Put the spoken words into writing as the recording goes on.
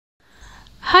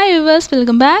Hi viewers,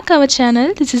 welcome back our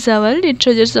channel. This is our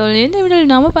literature soul. இந்த வீடியோல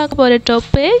நாம பார்க்க போற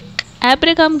டாபிக்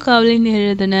Abraham Cowley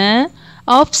எழுதின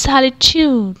of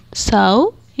Solitude. So,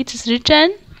 it is written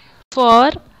for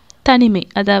தனிமை.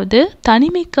 அதாவது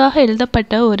தனிமைக்காக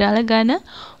எழுதப்பட்ட ஒரு அழகான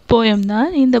போயம்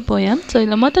தான் இந்த போயம். ஸோ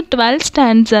இதில் மொத்தம் 12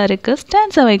 ஸ்டான்ஸா இருக்கு.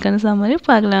 ஸ்டான்ஸா வைக்கணும் சம்மரி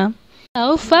பார்க்கலாம். So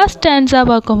first stanza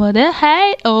பார்க்கும்போது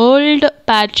Hail old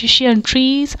patrician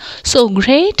trees, so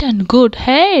great and good,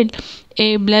 hail a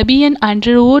plebeian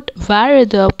underwood where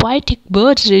the poetic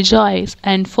birds rejoice,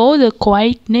 and for the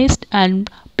quiet nest and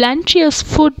plenteous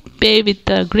food pay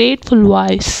with a grateful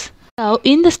voice. So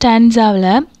இந்த ஸ்டான்ஸாவில்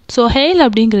so hail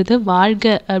அப்படிங்கிறது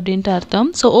வாழ்க அப்படின்ட்டு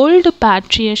அர்த்தம். So old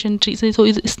பேட்ரியேஷன் trees so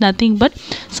is nothing but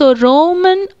so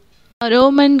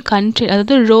Roman country,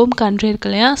 அதாவது Rome country இருக்கு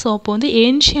இல்லையா. So அப்போ வந்து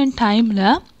ஏன்ஷியன்ட் டைமில்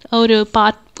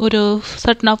ஒரு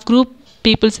சர்டன் ஆஃப் குரூப்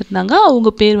பீப்புள்ஸ் இருந்தாங்க. அவங்க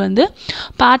பேர் வந்து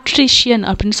பேட்ரிஷியன்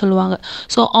அப்படின்னு சொல்லுவாங்க.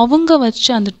 ஸோ அவங்க வச்ச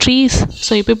அந்த ட்ரீஸ்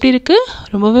ஸோ இப்போ எப்படி இருக்குது,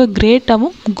 ரொம்பவே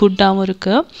கிரேட்டாகவும் குட்டாகவும்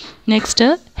இருக்குது. நெக்ஸ்ட்டு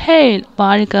ஹேல்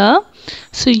வாழ்க.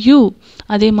 ஸோ யூ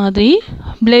அதே மாதிரி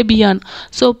பிளெபியான்.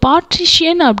 ஸோ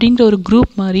பாட்ரிஷியன் அப்படிங்கிற ஒரு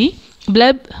குரூப் மாதிரி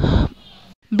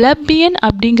பிளெபியன்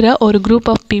அப்படிங்கிற ஒரு குரூப்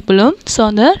ஆஃப் பீப்புளும் ஸோ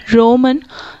அந்த ரோமன்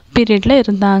பீரியடில்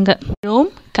இருந்தாங்க, ரோம்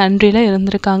கண்ட்ரியில்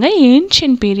இருந்திருக்காங்க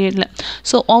ஏன்ஷியன் பீரியடில்.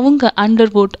 ஸோ அவங்க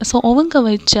அண்டர்வுட், ஸோ அவங்க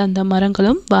வச்ச அந்த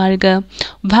மரங்களும் வாழ்க.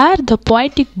 வேர் த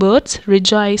பொய்டிக் பேர்ட்ஸ்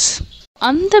ரிஜாய்ஸ்,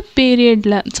 அந்த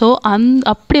பீரியடில் ஸோ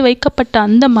அப்படி வைக்கப்பட்ட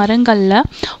அந்த மரங்களில்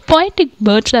பொய்டிக்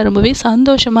பேர்ட்ஸில் ரொம்பவே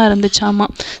சந்தோஷமாக இருந்துச்சாமா.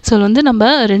 ஸோ வந்து நம்ம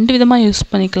ரெண்டு விதமாக யூஸ்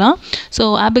பண்ணிக்கலாம். ஸோ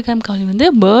ஆபிரகாம் கவுலி வந்து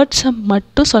பேர்ட்ஸை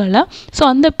மட்டும் சொல்லலை, ஸோ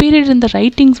அந்த பீரியட் இருந்த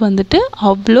ரைட்டிங்ஸ் வந்துட்டு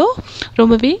அவ்வளோ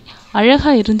ரொம்பவே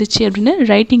அழகாக இருந்துச்சு அப்படின்னு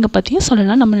ரைட்டிங்கை பற்றியும்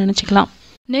சொல்லலாம் நம்ம நினச்சிக்கலாம்.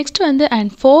 நெக்ஸ்ட் வந்து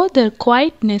and for the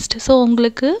quite next, so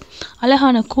உங்களுக்கு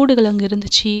அழகான கூடுகள் அங்கே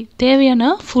இருந்துச்சு,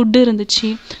 தேவையான ஃபுட்டு இருந்துச்சு.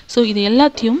 ஸோ இது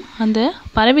எல்லாத்தையும் அந்த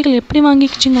பறவைகள் எப்படி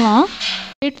வாங்கிக்கிச்சிங்களாம்,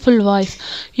 கிரேட்ஃபுல் வாய்ஸ்,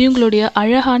 இவங்களுடைய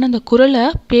அழகான அந்த குரலை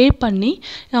பே பண்ணி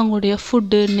அவங்களுடைய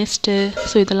ஃபுட்டு நெஸ்ட்டு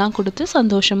ஸோ இதெல்லாம் கொடுத்து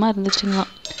சந்தோஷமாக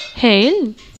இருந்துச்சுங்களாம். ஹேல்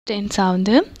டென்ஸாக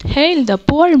வந்து Hale the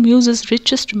poor Muses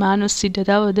richest manners chit,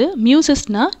 அதாவது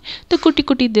மியூசஸ்னால் இந்த குட்டி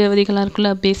குட்டி தேவதைகளாக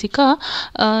இருக்குல்ல.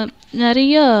 பேசிக்காக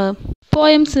நிறைய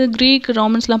போயம்ஸு க்ரீக்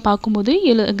ராமன்ஸ்லாம் பார்க்கும்போது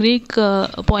க்ரீக்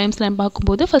போயம்ஸ்லாம்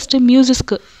பார்க்கும்போது ஃபஸ்ட்டு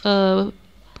மியூசிஸ்க்கு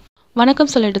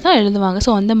வணக்கம் சொல்லிட்டு தான் எழுதுவாங்க.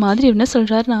 ஸோ அந்த மாதிரி என்ன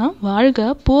சொல்கிறாருன்னா வாழ்க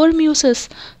புவர் மியூசஸ்.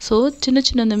 ஸோ சின்ன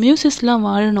சின்ன அந்த மியூசிஸ்லாம்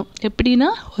வாழணும் எப்படின்னா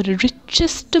ஒரு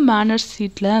ரிச்சஸ்ட் மேனர்ஸ்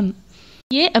சீட்டில்.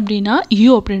 ஏன் அப்படின்னா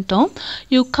you அப்படின்ட்டோம்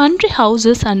you country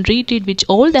houses and read which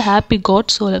all the happy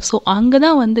God solar. So அங்கே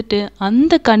தான் வந்துட்டு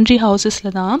அந்த கண்ட்ரி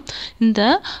ஹவுசஸில் தான் இந்த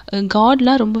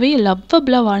காட்லாம் ரொம்பவே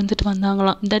லவ்வபிளாக வாழ்ந்துட்டு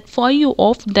வந்தாங்களாம். That for you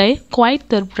off Thai quite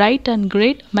the bright and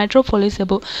great metropolis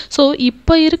above. So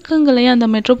இப்போ இருக்குங்களையே அந்த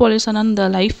மெட்ரோபாலிஸான அந்த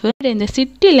லைஃபு இந்த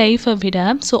சிட்டி லைஃப்பை விட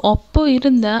ஸோ அப்போ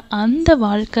இருந்த அந்த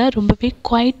வாழ்க்கை ரொம்பவே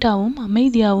குவைட்டாகவும்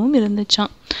அமைதியாகவும்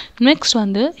இருந்துச்சான். நெக்ஸ்ட்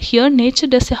வந்து here nature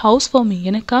does a house for me,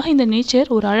 எனக்காக இந்த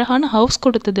நேச்சர் ஒரு அழகான ஹவுஸ்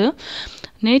கொடுத்தது.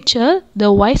 நேச்சர் த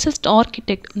வைசஸ்ட்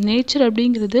ஆர்கிடெக்ட், நேச்சர்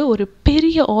அப்படிங்கிறது ஒரு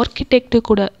பெரிய ஆர்கிடெக்ட்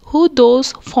கூட. Who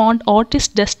those font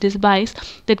artist does despise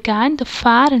that can the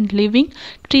fair and living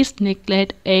trees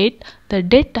neglect Ed the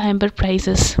dead டைம்பர்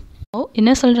prices.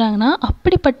 என்ன சொல்கிறாங்கன்னா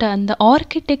அப்படிப்பட்ட அந்த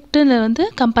ஆர்கிடெக்டில் வந்து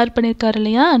கம்பேர் பண்ணியிருக்காரு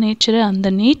இல்லையா நேச்சரை, அந்த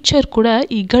நேச்சர் கூட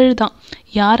இகழ் தான்.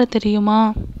 யாரை தெரியுமா,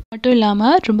 மட்டும்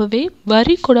இல்லாமல் ரொம்பவே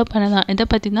வரி கூட பண்ணதான். எதை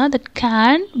பற்றினா that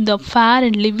can the fair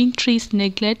and living trees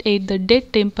neglect Ed the dead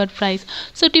timber price.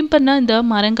 So டிம்பர்னால் இந்த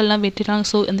மரங்கள்லாம் வெட்டினாங்க.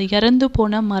 ஸோ அந்த இறந்து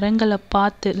போன மரங்களை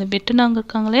பார்த்து இந்த வெட்டினாங்க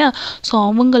இருக்காங்க இல்லையா, ஸோ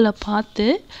அவங்கள பார்த்து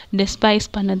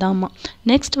டெஸ்பைஸ் பண்ணதாமா.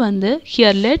 நெக்ஸ்ட் வந்து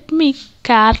here let me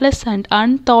careless and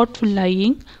அன்தாட்ஃபுல்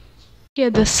lying,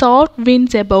 here the soft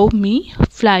winds above me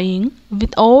flying,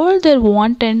 with all their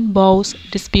wanton bows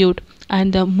dispute, and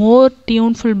the more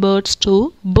tuneful birds too,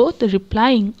 both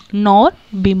replying, nor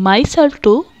be myself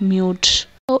to mute.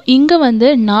 So இங்கே வந்து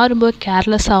நான் ரொம்ப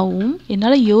கேர்லெஸ்ஸாகவும்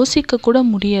என்னால் யோசிக்க கூட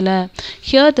முடியலை.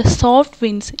 Here the soft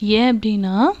winds, ஏன்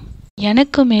அப்படின்னா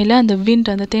எனக்கு மேலே அந்த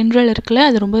விண்ட் அந்த தென்றல் இருக்குல்ல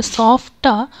அது ரொம்ப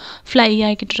சாஃப்டாக ஃப்ளை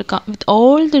ஆகிக்கிட்டு இருக்கான். With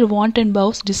all the wanted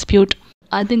பவுஸ் dispute,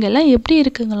 அதுங்கெல்லாம் எப்படி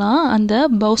இருக்குங்களாம் அந்த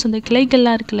பவுஸ் அந்த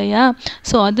கிளைகள்லாம் இருக்கு இல்லையா.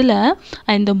 ஸோ அதில்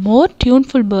இந்த மோர்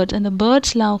டியூன்ஃபுல் பேர்ட்ஸ், அந்த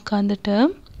பேர்ட்ஸ்லாம் உட்காந்துட்டு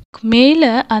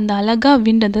மேலே அந்த அழகாக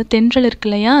விண்ட் அந்த தென்றல் இருக்கு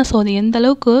இல்லையா, ஸோ அது எந்த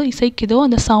அளவுக்கு இசைக்குதோ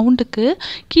அந்த சவுண்டுக்கு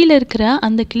கீழே இருக்கிற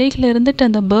அந்த கிளைகளில் இருந்துட்டு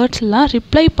அந்த பேர்ட்ஸ்லாம்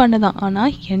ரிப்ளை பண்ணுதான்.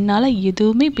 ஆனால் என்னால்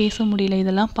எதுவுமே பேச முடியல.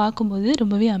 இதெல்லாம் பார்க்கும்போது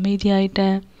ரொம்பவே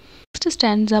அமைதியாயிட்டேன். நெக்ஸ்ட்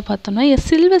ஸ்டாண்ட்ஸா பார்த்தோம்னா எ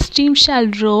silver stream shawl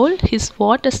role his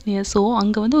waters near. So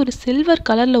அங்கே வந்து ஒரு சில்வர்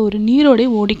கலரில் ஒரு நீரோடே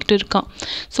ஓடிக்கிட்டு இருக்கான்.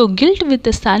 So guilt with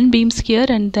the Sun beams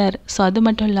here and there. So அது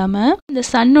மட்டும் இல்லாமல் இந்த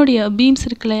சன்னுடைய பீம்ஸ்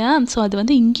இருக்கு இல்லையா, ஸோ அது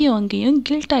வந்து இங்கேயும் அங்கேயும்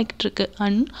கில்ட் ஆகிட்டு இருக்கு.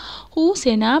 And whose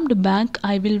எனாம்டு bank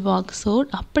I will walk. So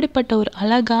அப்படிப்பட்ட ஒரு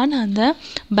அழகான அந்த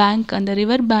பேங்க், அந்த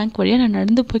ரிவர் பேங்க் வழியாக நான்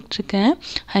நடந்து போயிட்டு இருக்கேன்.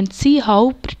 And see how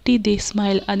pretty they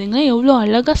smile. அதுங்க எவ்வளோ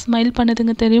அழகாக ஸ்மைல்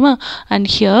பண்ணுதுங்க தெரியுமா. And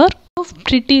here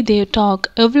pretty they talk.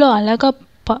 எவ்வளோ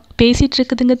அழகாக பேசிகிட்டு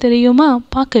இருக்குதுங்க தெரியுமா.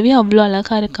 பார்க்கவே அவ்வளோ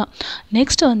அழகாக இருக்கான்.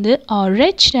 நெக்ஸ்ட் வந்து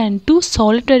rich and two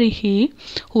solitary he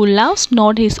who loves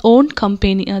not his own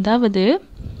company. அதாவது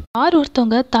யார்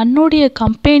ஒருத்தவங்க தன்னுடைய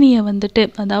கம்பெனியை வந்துட்டு,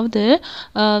 அதாவது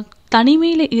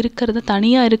தனிமையில் இருக்கிறத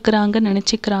தனியாக இருக்கிறாங்கன்னு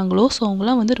நினச்சிக்கிறாங்களோ, ஸோ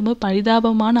அவங்களாம் வந்து ரொம்ப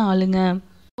பரிதாபமான ஆளுங்க.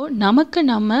 நமக்கு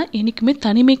நம்ம என்றைக்குமே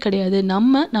தனிமை கிடையாது.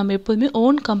 நம்ம எப்போதுமே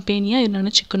ஓன் கம்பெனியாக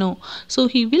நினச்சிக்கணும். So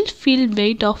he will feel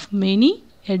weight of many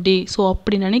a day. So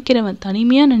அப்படி நினைக்கிறவன்,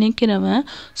 தனிமையாக நினைக்கிறவன்,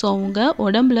 ஸோ அவங்க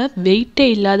உடம்புல வெயிட்டே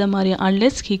இல்லாத மாதிரி,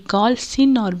 unless he call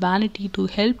sin R vanity to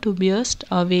help to பியர்ஸ்ட்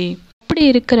அவே. அப்படி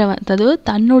இருக்கிறவன், அதாவது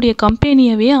தன்னுடைய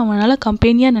கம்பெனியவே அவனால்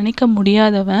கம்பெனியாக நினைக்க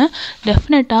முடியாதவன்,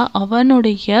 டெஃபினட்டாக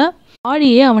அவனுடைய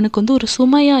பாடியே அவனுக்கு வந்து ஒரு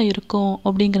சுமையாக இருக்கும்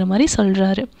அப்படிங்கிற மாதிரி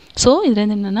சொல்கிறாரு. ஸோ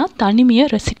இதில் என்னென்னா தனிமையை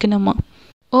ரசிக்கணுமா.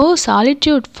 ஓ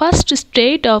solitude first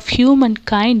state of human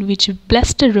kind which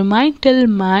blessed remind till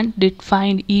man did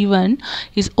find even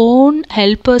is own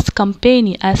helpers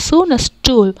company as soon as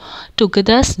two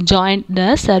togethers join the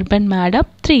சர்பன் made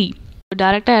up 3.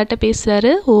 டேரெக்டாக யார்கிட்ட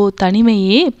பேசுகிறாரு. ஓ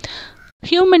தனிமையே,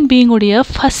 ஹியூமன் பீயிங்குடைய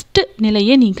ஃபஸ்ட்டு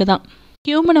நிலையே நீங்கள் தான்.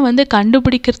 ஹியூமனை வந்து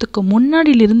கண்டுபிடிக்கிறதுக்கு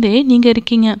முன்னாடியிலிருந்தே நீங்கள்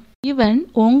இருக்கீங்க. ஈவன்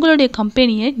உங்களுடைய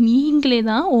கம்பெனியை நீங்களே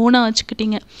தான் ஓனாக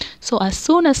வச்சுக்கிட்டீங்க. So as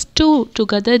soon as two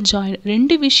together join,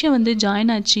 ரெண்டு விஷயம் வந்து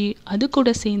ஜாயின் ஆச்சு, அது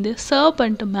கூட சேர்ந்து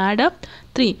serpent made up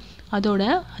 3, அதோட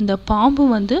அந்த பாம்பு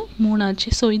வந்து 3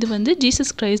 ஆச்சு. ஸோ இது வந்து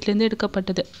ஜீசஸ் கிரைஸ்ட்லேருந்து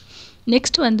எடுக்கப்பட்டது.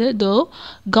 நெக்ஸ்ட் வந்து தோ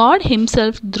God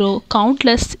himself through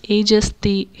countless ages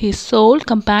his soul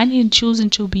companion chosen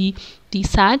to be the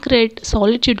sacred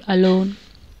solitude alone.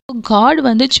 God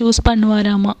வந்து சூஸ்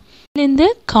பண்ணுவாராமா இருந்து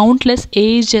கவுண்ட்லெஸ்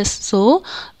ஏஜஸ். ஸோ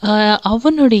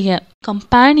அவனுடைய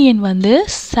கம்பேனியன் வந்து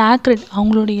சாக்ரெட்,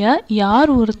 அவங்களுடைய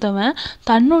யார் ஒருத்தவன்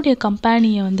தன்னுடைய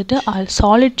கம்பேனியை வந்துட்டு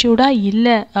சாலிட்யூடாக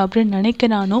இல்லை அப்படின்னு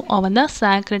நினைக்கிறானோ அவன் தான்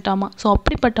சாக்ரெட்டாமா. ஸோ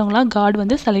அப்படிப்பட்டவங்களாம் காட்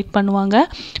வந்து செலக்ட் பண்ணுவாங்க.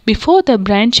 Before the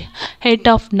branch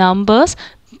head of numbers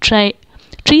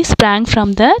tree sprang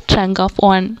from the trunk of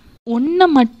one. ஒன்றை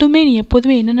மட்டுமே நீ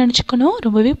எப்போதுமே என்ன நினச்சிக்கணும்,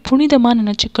 ரொம்பவே புனிதமாக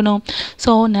நினச்சிக்கணும்.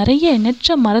 ஸோ நிறைய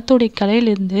எண்ணற்ற மரத்தோடைய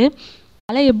கலையிலேருந்து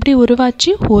கலை எப்படி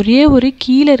உருவாச்சு, ஒரே ஒரு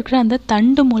கீழே இருக்கிற அந்த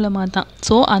தண்டு மூலமாக தான்.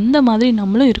 ஸோ அந்த மாதிரி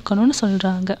நம்மளும் இருக்கணும்னு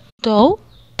சொல்கிறாங்க.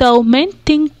 Thou men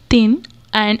think thin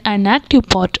and an active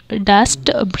pot, dust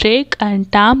break and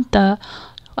tamp the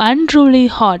unruly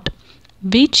heart,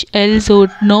 which else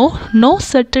would know no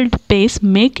settled pace,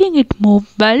 making it move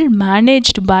well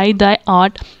managed by thy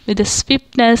art with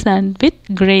swiftness and with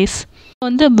grace.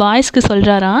 வந்து பாய்ஸ்க்கு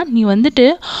சொல்கிறாரா, நீ வந்துட்டு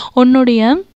உன்னுடைய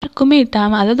இருக்குமே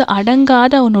அதாவது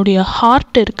அடங்காத உன்னுடைய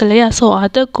heart இருக்கு இல்லையா, ஸோ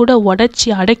அதை கூட உடச்சி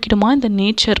அடக்கிடுமா இந்த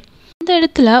நேச்சர். இந்த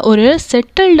இடத்துல ஒரு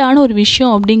செட்டில்டான ஒரு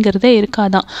விஷயம் அப்படிங்கிறதே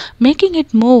இருக்காதான். Making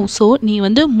it move. ஸோ நீ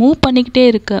வந்து மூவ்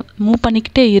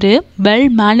பண்ணிக்கிட்டே இரு.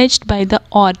 Well managed by the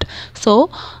art. So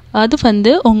அது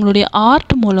வந்து உங்களுடைய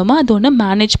ஆர்ட் மூலமாக அது ஒன்று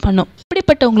மேனேஜ் பண்ணும்.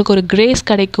 இப்படிப்பட்ட உங்களுக்கு ஒரு கிரேஸ்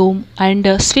கிடைக்கும் அண்ட்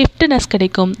ஸ்விஃப்ட்னஸ்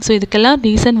கிடைக்கும். ஸோ இதுக்கெல்லாம்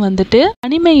ரீசன் வந்துட்டு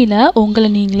தனிமையில் உங்களை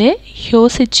நீங்களே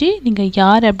யோசித்து நீங்கள்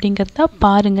யார் அப்படிங்கிறத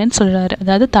பாருங்கன்னு சொல்கிறாரு.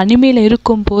 அதாவது தனிமையில்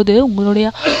இருக்கும்போது உங்களுடைய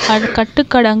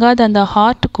கட்டுக்கடங்காத அந்த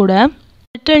ஹார்ட் கூட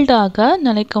செட்டில்டாக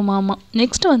நினைக்குமாமா.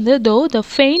 நெக்ஸ்ட் வந்து தோ த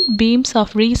faint beams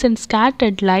of reason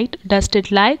scattered light dust it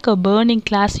like a burning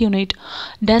class unit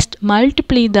dust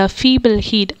multiply the feeble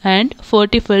heat and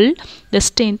ஃபோர்ட்டிஃபில் the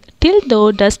strength டில் தோ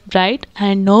dust bright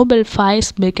and Nobel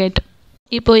fires begat.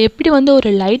 இப்போ எப்படி வந்து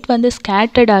ஒரு லைட் வந்து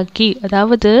ஸ்கேட்டர்ட் ஆக்கி,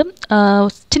 அதாவது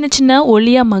சின்ன சின்ன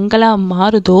ஒளியாக மங்களாக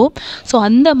மாறுதோ, ஸோ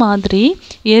அந்த மாதிரி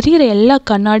எரியிற எல்லா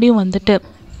கண்ணாடியும் வந்துட்டு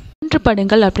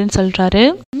ஒன்றுபடுங்கள் அப்படின்னு சொல்கிறாரு.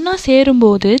 ஒன்றா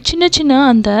சேரும்போது சின்ன சின்ன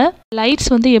அந்த லைட்ஸ்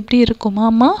வந்து எப்படி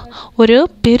இருக்குமாம்மா, ஒரு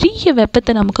பெரிய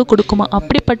வெப்பத்தை நமக்கு கொடுக்குமா.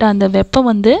 அப்படிப்பட்ட அந்த வெப்பம்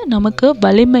வந்து நமக்கு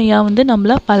வலிமையாக வந்து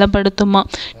நம்மளை பலப்படுத்துமா.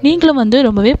 நீங்களும் வந்து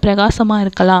ரொம்பவே பிரகாசமாக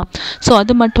இருக்கலாம். ஸோ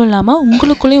அது மட்டும் இல்லாமல்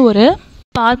உங்களுக்குள்ளேயும் ஒரு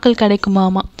ஸ்பார்க்கிள்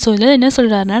கிடைக்குமாமா. ஸோ இதில் என்ன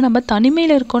சொல்கிறாருன்னா, நம்ம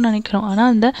தனிமையில் இருக்கோம்னு நினைக்கிறோம், ஆனால்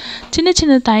அந்த சின்ன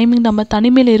சின்ன டைமிங் நம்ம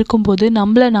தனிமையில் இருக்கும்போது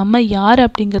நம்ம யார்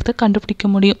அப்படிங்கிறத கண்டுபிடிக்க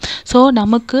முடியும். ஸோ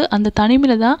நமக்கு அந்த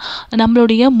தனிமையில் தான்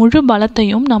நம்மளுடைய முழு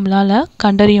பலத்தையும் நம்மளால்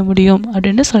கண்டறிய முடியும்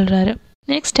அப்படின்னு சொல்கிறாரு.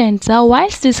 Next stanza,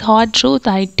 whilst this hard truth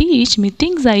I teach,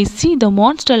 methinks I see the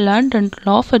monster London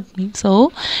laugh at me. So,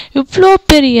 இவ்வளோ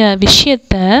பெரிய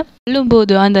விஷயத்த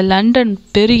சொல்லும்போது அந்த லண்டன்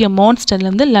பெரிய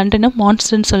மான்ஸ்டர்லேருந்து லண்டனை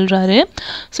மான்ஸ்டர்னு சொல்கிறாரு.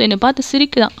 ஸோ என்னை பார்த்து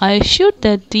சிரிக்கிறான். I shoot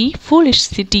that the foolish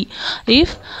city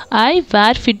if I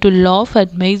were fit to laugh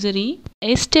at misery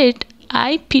estate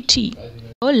I pity.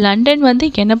 London வந்து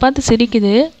என்னை பார்த்து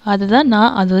சிரிக்குது, அதுதான்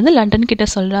நான் அது வந்து லண்டன் கிட்ட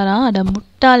சொல்கிறாராம். அட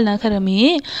முட்டாள் நகரமே,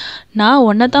 நான்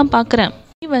ஒன்றை தான் பார்க்குறேன்.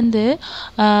 நீ வந்து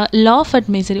லாஃப்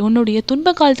அட் மிசரி, உன்னுடைய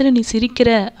துன்ப காலத்தில் நீ சிரிக்கிற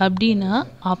அப்படின்னா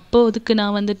அப்போதுக்கு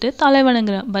நான் வந்துட்டு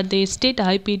தலைவணங்குறேன். பட் தி எஸ்டேட்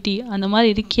ஐபிடி அந்த மாதிரி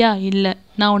இருக்கியா? இல்லை,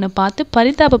 நான் உன்னை பார்த்து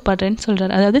பரிதாபப்படுறேன்னு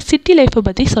சொல்கிறாரு. அதாவது சிட்டி லைஃப்பை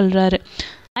பற்றி சொல்கிறாரு.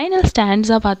 ஃபைனல்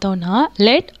ஸ்டாண்ட்ஸாக பார்த்தோன்னா,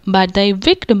 let but Thai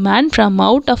wicked man from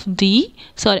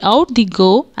out the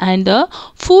go and the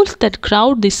fools that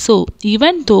crowd the so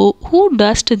even though who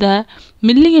dust the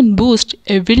million boost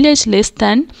a village less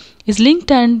than is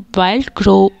linked and wild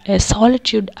grow a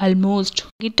solitude almost.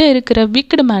 கிட்ட இருக்கிற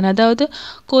விக்டு man, அதாவது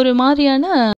ஒரு மாதிரியான